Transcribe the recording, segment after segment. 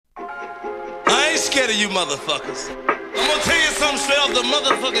scared of you motherfuckers. I'm gonna tell you something straight off the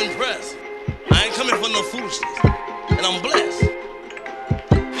motherfucking press. I ain't coming for no foolishness. And I'm blessed.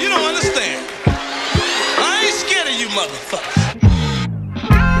 You don't understand. I ain't scared of you motherfuckers.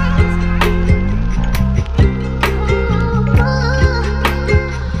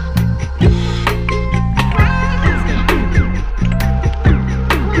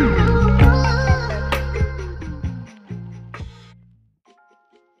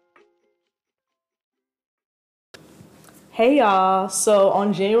 Hey y'all, so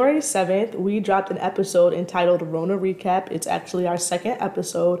on January 7th, we dropped an episode entitled Rona Recap. It's actually our second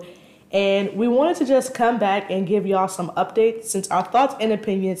episode, and we wanted to just come back and give y'all some updates since our thoughts and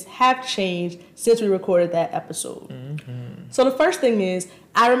opinions have changed since we recorded that episode. Mm-hmm. So the first thing is,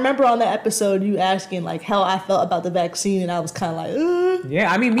 I remember on that episode you asking like how I felt about the vaccine, and I was kind of like,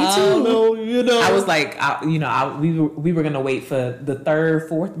 yeah, I mean, me too. I don't know, I was like, we were gonna wait for the third,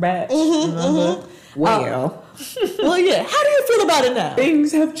 fourth batch. Remember? Well, yeah. How do you feel about it now?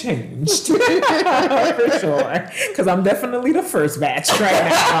 Things have changed for sure. Because I'm definitely the first batch right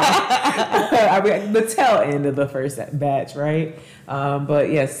now. The tail end of the first batch, right?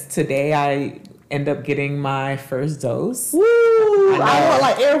 But yes, today I end up getting my first dose. Woo! I want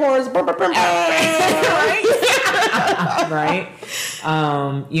like air horns. Right?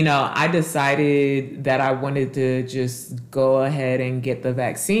 I decided that I wanted to just go ahead and get the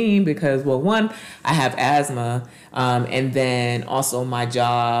vaccine because, well, one, I have asthma, and then also my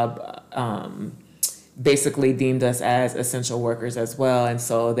job basically deemed us as essential workers as well, and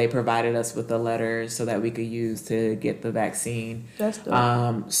so they provided us with a letter so that we could use to get the vaccine. That's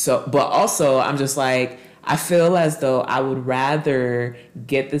dope. But also I'm just like, I feel as though I would rather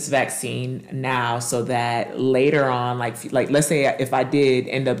get this vaccine now so that later on, like let's say if I did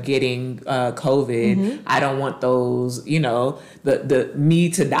end up getting COVID, I don't want those, the me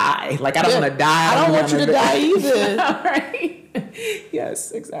to die. Like I don't want to die. I don't want you to die either. Right?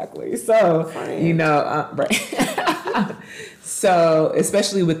 Yes, exactly. So, right. So,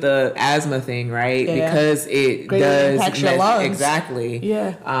 especially with the asthma thing, right? Yeah. Because it greatly does impacts your lungs. Exactly.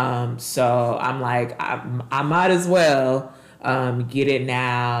 Yeah. So I'm like, I might as well get it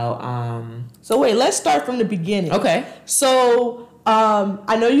now. So wait, let's start from the beginning. Okay. So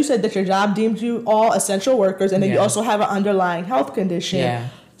I know you said that your job deemed you all essential workers, and then you also have an underlying health condition. Yeah.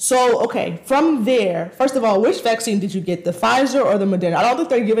 So, okay, from there, first of all, which vaccine did you get, the Pfizer or the Moderna? I don't think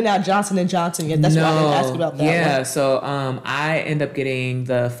they're giving out Johnson & Johnson yet. That's why I didn't ask you about that one. Yeah, so I end up getting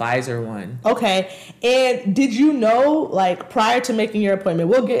the Pfizer one. Okay, and did you know, like, prior to making your appointment,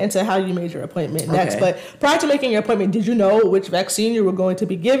 we'll get into how you made your appointment next, but prior to making your appointment, did you know which vaccine you were going to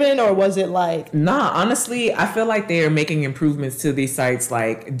be given, or was it like... Nah, honestly, I feel like they're making improvements to these sites,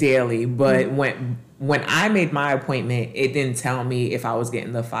 like, daily, but when I made my appointment, it didn't tell me if I was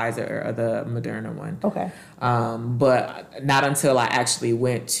getting the Pfizer or the Moderna one. Okay. But not until I actually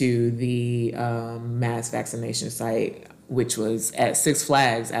went to the mass vaccination site, which was at Six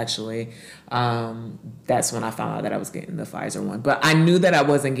Flags, actually. That's when I found out that I was getting the Pfizer one. But I knew that I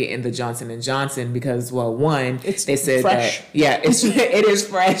wasn't getting the Johnson & Johnson because, well, one, they said fresh. It is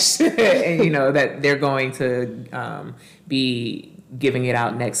fresh, and that they're going to be giving it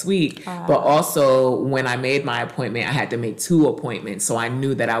out next week. But also when I made my appointment, I had to make 2 appointments. So I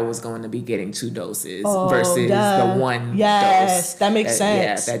knew that I was going to be getting 2 doses versus the one dose. That makes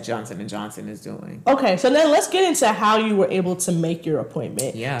sense. Yeah, that Johnson & Johnson is doing. Okay, so then let's get into how you were able to make your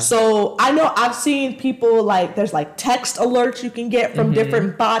appointment. Yeah. So I know I've seen people there's text alerts you can get from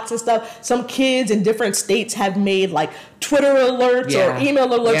different bots and stuff. Some kids in different states have made Twitter alerts or email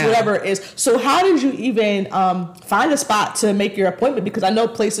alerts, whatever it is. So how did you even find a spot to make your appointment? Because I know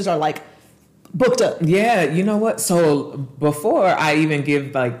places are booked up. Yeah, you know what? So before I even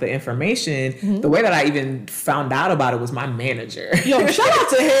give the information, the way that I even found out about it was my manager. Yo, shout out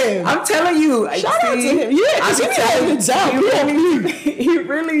to him. I'm telling you. Shout out to him. Yeah, because he be it down. He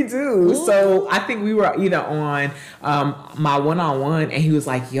really do. Ooh. So I think we were either on my one-on-one, and he was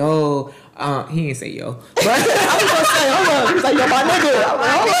like, yo, he didn't say yo. But I was going to say, hold on. He was like, yo, my nigga. I'm like,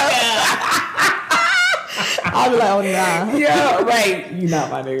 hold on. I'll be like, oh, nah. Yeah, right. You're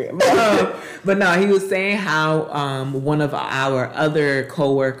not my nigga. But no, he was saying how one of our other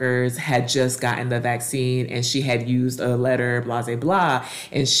coworkers had just gotten the vaccine, and she had used a letter, blah, blah, blah,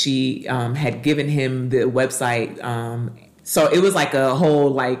 and she had given him the website. So it was a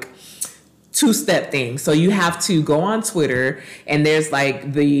whole 2-step thing. So you have to go on Twitter, and there's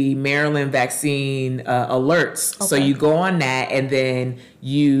the Maryland vaccine alerts. Okay. So you go on that, and then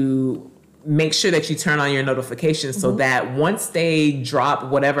you make sure that you turn on your notifications so that once they drop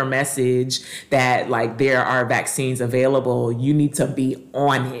whatever message that like there are vaccines available, you need to be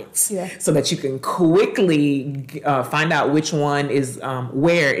on it so that you can quickly find out which one is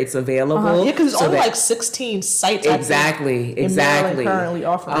where it's available. Yeah, because it's only like 16 sites. Exactly. Currently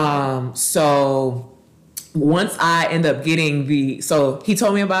offering. So once I end up getting so he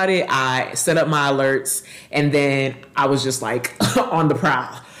told me about it, I set up my alerts, and then I was just like on the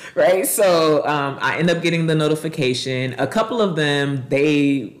prowl. Right. So I end up getting the notification. A couple of them,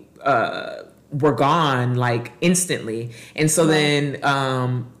 they were gone like instantly. And so then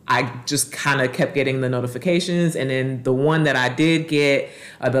I just kind of kept getting the notifications. And then the one that I did get,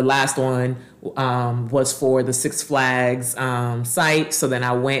 the last one, was for the Six Flags site. So then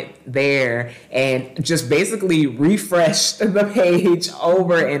I went there and just basically refreshed the page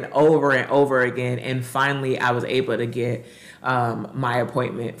over and over and over again. And finally, I was able to get my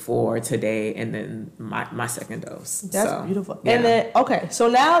appointment for today and then my second dose. That's beautiful. Yeah. And then, okay, so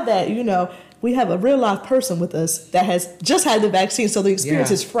now that, we have a real live person with us that has just had the vaccine, so the experience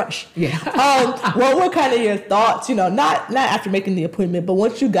is fresh. Yeah. What were kind of your thoughts, not after making the appointment, but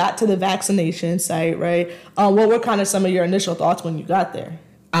once you got to the vaccination site, right? What were kind of some of your initial thoughts when you got there?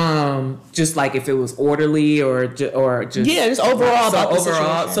 Just like if it was orderly or just just overall.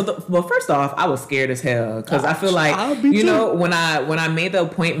 Well, first off, I was scared as hell because I feel like when I made the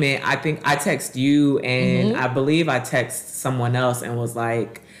appointment, I think I text you and I believe I text someone else and was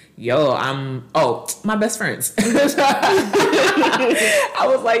like, yo, my best friends. I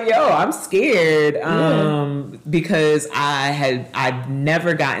was like, yo, I'm scared because I'd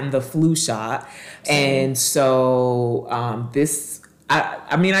never gotten the flu shot. And so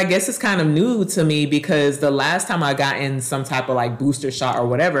I mean, I guess it's kind of new to me because the last time I got in some type of like booster shot or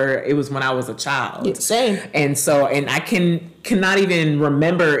whatever, it was when I was a child. Yeah, same. And so, and I cannot even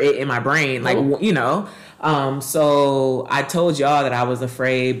remember it in my brain, like, so I told y'all that I was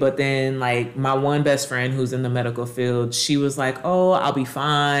afraid, but then like my one best friend who's in the medical field, she was like, oh, I'll be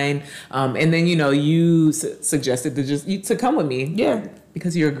fine. And then, you suggested to come with me. Yeah.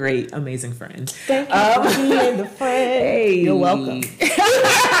 Because you're a great, amazing friend. Thank you for being the friend. Hey. You're welcome.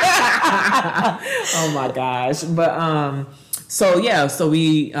 Oh my gosh. But so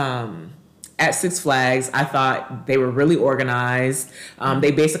we at Six Flags, I thought they were really organized. They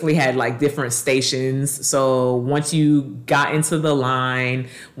basically had like different stations. So once you got into the line,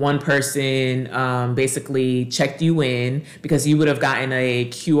 one person basically checked you in because you would have gotten a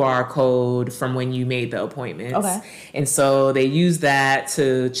QR code from when you made the appointments. Okay. And so they use that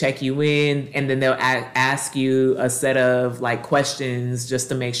to check you in, and then they'll ask you a set of like questions just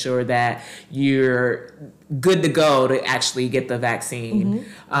to make sure that you're good to go to actually get the vaccine.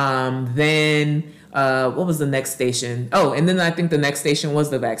 Then what was the next station? Oh, and then I think the next station was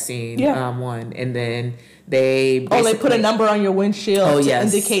the vaccine one. And then they put a number on your windshield to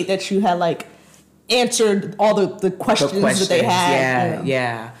indicate that you had like answered all the questions that they had.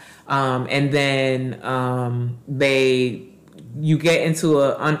 Yeah. And then you get into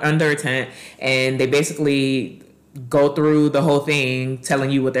under a tent, and they basically go through the whole thing,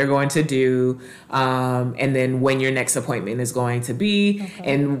 telling you what they're going to do, and then when your next appointment is going to be.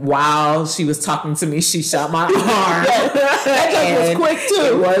 Okay. And while she was talking to me, she shot my arm. That was quick too.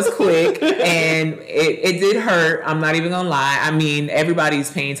 It was quick, and it did hurt. I'm not even gonna lie. I mean, everybody's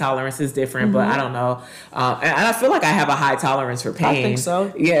pain tolerance is different, but I don't know. And I feel like I have a high tolerance for pain. I think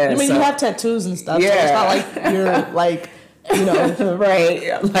so. Yeah. I mean, you have tattoos and stuff. Yeah. So it's not like you're like,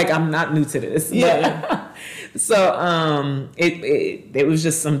 right? Like I'm not new to this. Yeah. But, so it was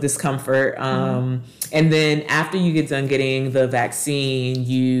just some discomfort. And then after you get done getting the vaccine,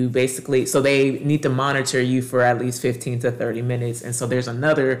 you basically, so they need to monitor you for at least 15 to 30 minutes. And so there's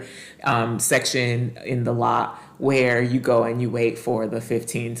another section in the lot where you go and you wait for the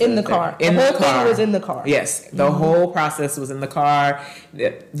 15 to in the car. In the the whole car. thing was in the car. Yes, the whole process was in the car.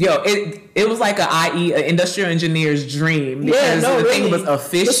 It was like an industrial engineer's dream because the thing was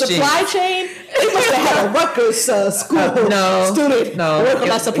efficient. The supply chain. They must have had a Rutgers school student work on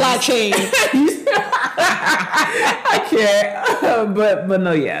that supply chain. I can't. But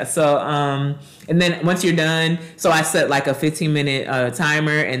no, yeah. So and then once you're done, so I set like a 15-minute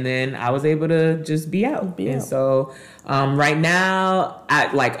timer, and then I was able to just be out. So right now,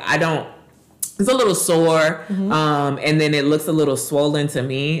 I don't. It's a little sore, and then it looks a little swollen to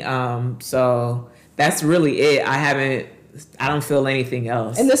me. So that's really it. I don't feel anything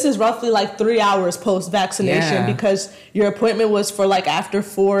else. And this is roughly like 3 hours post-vaccination because your appointment was for like after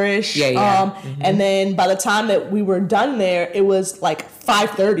 4-ish. And then by the time that we were done there, it was like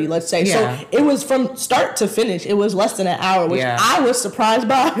 5:30, let's say. Yeah. So it was from start to finish. It was less than an hour, which I was surprised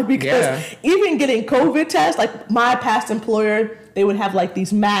by because even getting COVID tests, like my past employer, they would have like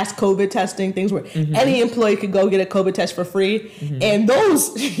these mass COVID testing things where any employee could go get a COVID test for free. And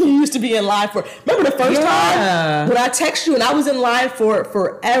those you used to be in line for. Remember the first time when I texted you and I was in line for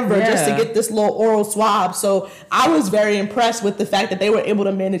forever just to get this little oral swab. So I was very impressed with the fact that they were able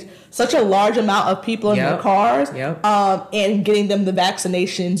to manage such a large amount of people in their cars and getting them the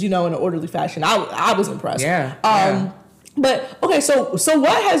vaccinations, in an orderly fashion. I was impressed. But okay, so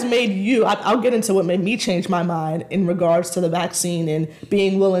what has made you? I'll get into what made me change my mind in regards to the vaccine and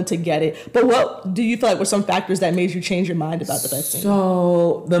being willing to get it. But what do you feel like were some factors that made you change your mind about the vaccine?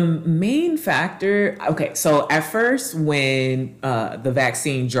 So the main factor, so at first when the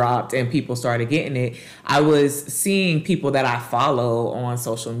vaccine dropped and people started getting it, I was seeing people that I follow on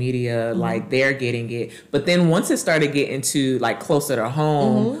social media, like they're getting it. But then once it started getting to like closer to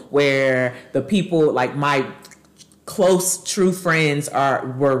home, where the people like my close true friends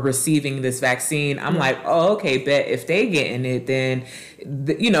were receiving this vaccine, I'm like, oh, okay, bet if they getting it, then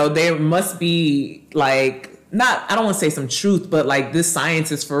there must be like, not, I don't want to say some truth, but like this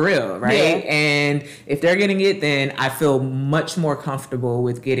science is for real, right? And if they're getting it, then I feel much more comfortable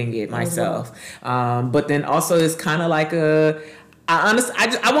with getting it myself. But then also it's kind of like I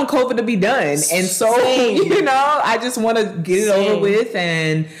want COVID to be done. And so, I just want to get it over with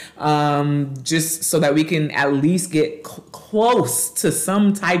and just so that we can at least get close to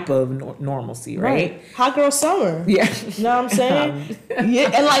some type of normalcy, right? Hot girl summer. Yeah. You know what I'm saying?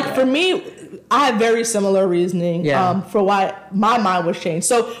 And like for me, I have very similar reasoning for why my mind was changed.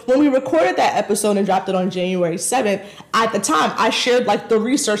 So when we recorded that episode and dropped it on January 7th, at the time I shared like the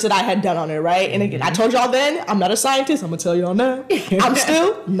research that I had done on it, right? And again, I told y'all then, I'm not a scientist. I'm gonna tell y'all now, I'm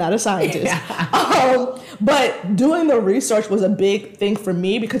still not a scientist. But doing the research was a big thing for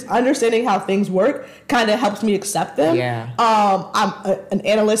me because understanding how things work kind of helps me accept them. I'm an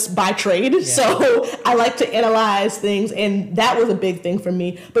analyst by trade, so I like to analyze things, and that was a big thing for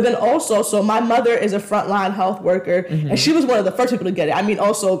me. But then also, so my mother is a frontline health worker, and she was one of the first people to get it. I mean,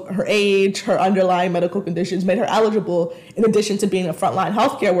 also her age, her underlying medical conditions made her eligible in addition to being a frontline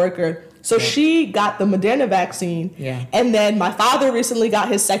healthcare worker. So she got the Moderna vaccine, and then my father recently got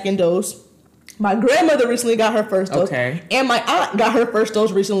his second dose. My grandmother recently got her first dose, and my aunt got her first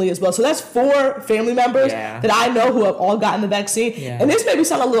dose recently as well. So that's 4 family members that I know who have all gotten the vaccine. And this may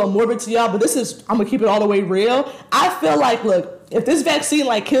sound a little morbid to y'all, but I'm gonna keep it all the way real. I feel like, look, if this vaccine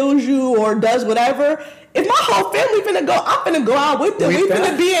like kills you or does whatever, if my whole family finna go, I'm finna go out with them. We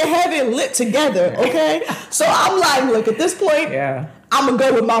finna be in heaven lit together, okay? So I'm like, look, at this point, I'm gonna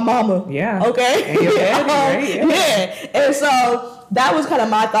go with my mama. Okay? And your daddy, right? And so that was kind of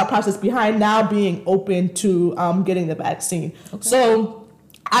my thought process behind now being open to getting the vaccine. So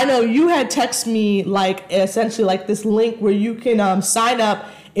I know you had texted me like essentially like this link where you can sign up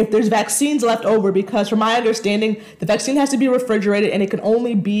if there's vaccines left over, because from my understanding, the vaccine has to be refrigerated and it can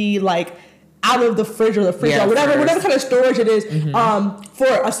only be like out of the fridge or the freezer or whatever kind of storage it is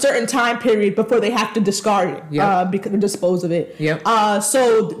for a certain time period before they have to discard it because dispose of it.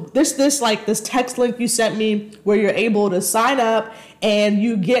 So this text link you sent me where you're able to sign up and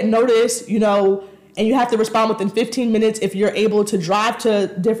you get notice, and you have to respond within 15 minutes if you're able to drive to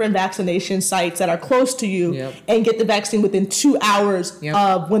different vaccination sites that are close to you and get the vaccine within 2 hours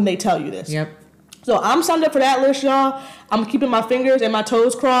of when they tell you this. So I'm signed up for that list, y'all. I'm keeping my fingers and my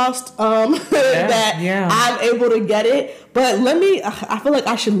toes crossed that I'm able to get it. But I feel like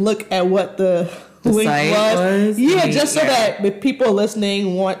I should look at what the link was. Just so that if people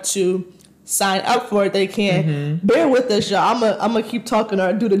listening want to sign up for it, they can. Bear with us, y'all. I'm gonna keep talking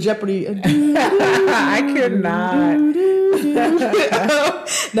or do the Jeopardy. I could not.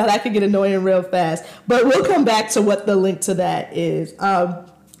 Now that could get annoying real fast. But we'll come back to what the link to that is.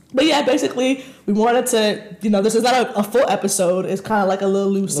 But yeah, basically, we wanted to, this is not a full episode. It's kind of like a little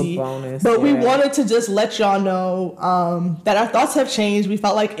loosey. Bonus, but we wanted to just let y'all know that our thoughts have changed. We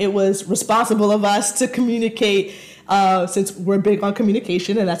felt like it was responsible of us to communicate since we're big on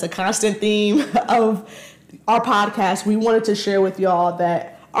communication, and that's a constant theme of our podcast. We wanted to share with y'all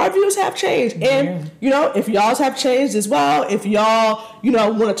that our views have changed. And, if y'all's have changed as well, if y'all,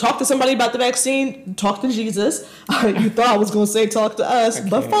 want to talk to somebody about the vaccine, talk to Jesus. You thought I was going to say talk to us,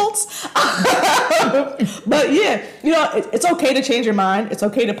 but false. But yeah, it's okay to change your mind. It's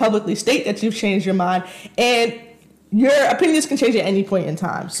okay to publicly state that you've changed your mind. And your opinions can change at any point in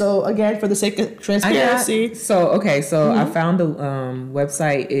time. So again, for the sake of transparency. I found the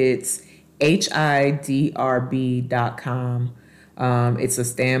website. It's HIDRB.com. It's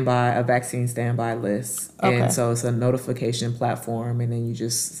a vaccine standby list. Okay. And so it's a notification platform, and then you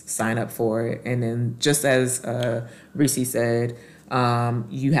just sign up for it. And then just as Reese said,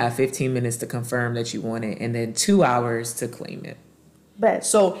 you have 15 minutes to confirm that you want it, and then 2 hours to claim it. Bet.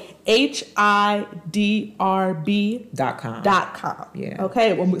 So HIDRB.com. Yeah.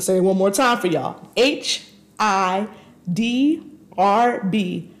 Okay, we'll say it one more time for y'all.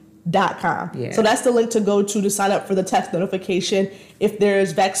 HIDRB.com. Yeah. So that's the link to go to sign up for the text notification if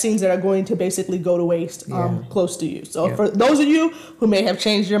there's vaccines that are going to basically go to waste close to you. So for those of you who may have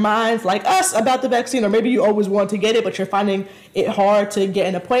changed your minds like us about the vaccine, or maybe you always want to get it but you're finding it hard to get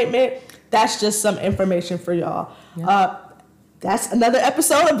an appointment, that's just some information for y'all. Yeah. That's another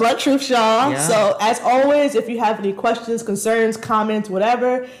episode of Blunt Truth, y'all. Yeah. So as always, if you have any questions, concerns, comments,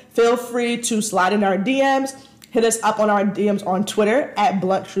 whatever, feel free to slide in our DMs. Hit us up on our DMs on Twitter at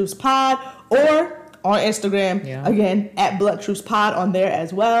Blunt Truths Pod, or on Instagram, again, at Blunt Truths Pod on there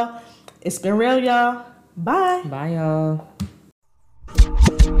as well. It's been real, y'all. Bye. Bye, y'all.